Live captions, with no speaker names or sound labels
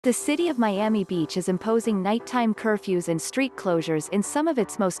The city of Miami Beach is imposing nighttime curfews and street closures in some of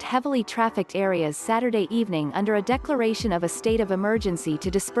its most heavily trafficked areas Saturday evening under a declaration of a state of emergency to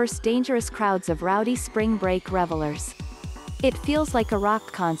disperse dangerous crowds of rowdy spring break revelers. It feels like a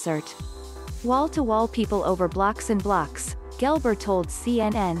rock concert. Wall-to-wall people over blocks and blocks, Gelber told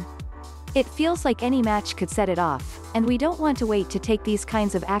CNN. It feels like any match could set it off, and we don't want to wait to take these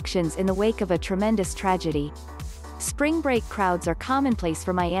kinds of actions in the wake of a tremendous tragedy. Spring break crowds are commonplace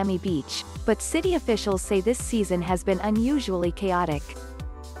for Miami Beach, but city officials say this season has been unusually chaotic.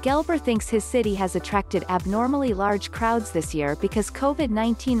 Gelber thinks his city has attracted abnormally large crowds this year because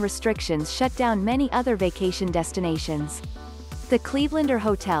COVID-19 restrictions shut down many other vacation destinations. The Clevelander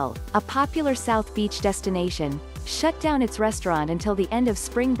Hotel, a popular South Beach destination, shut down its restaurant until the end of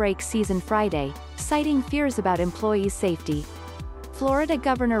spring break season Friday, citing fears about employees' safety. Florida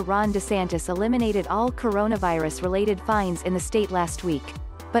Governor Ron DeSantis eliminated all coronavirus-related fines in the state last week,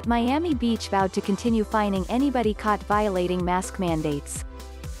 but Miami Beach vowed to continue fining anybody caught violating mask mandates.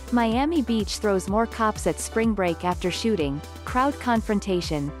 Miami Beach throws more cops at spring break after shooting, crowd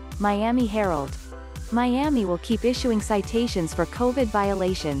confrontation, Miami Herald. Miami will keep issuing citations for COVID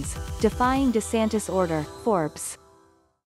violations, defying DeSantis order, Forbes.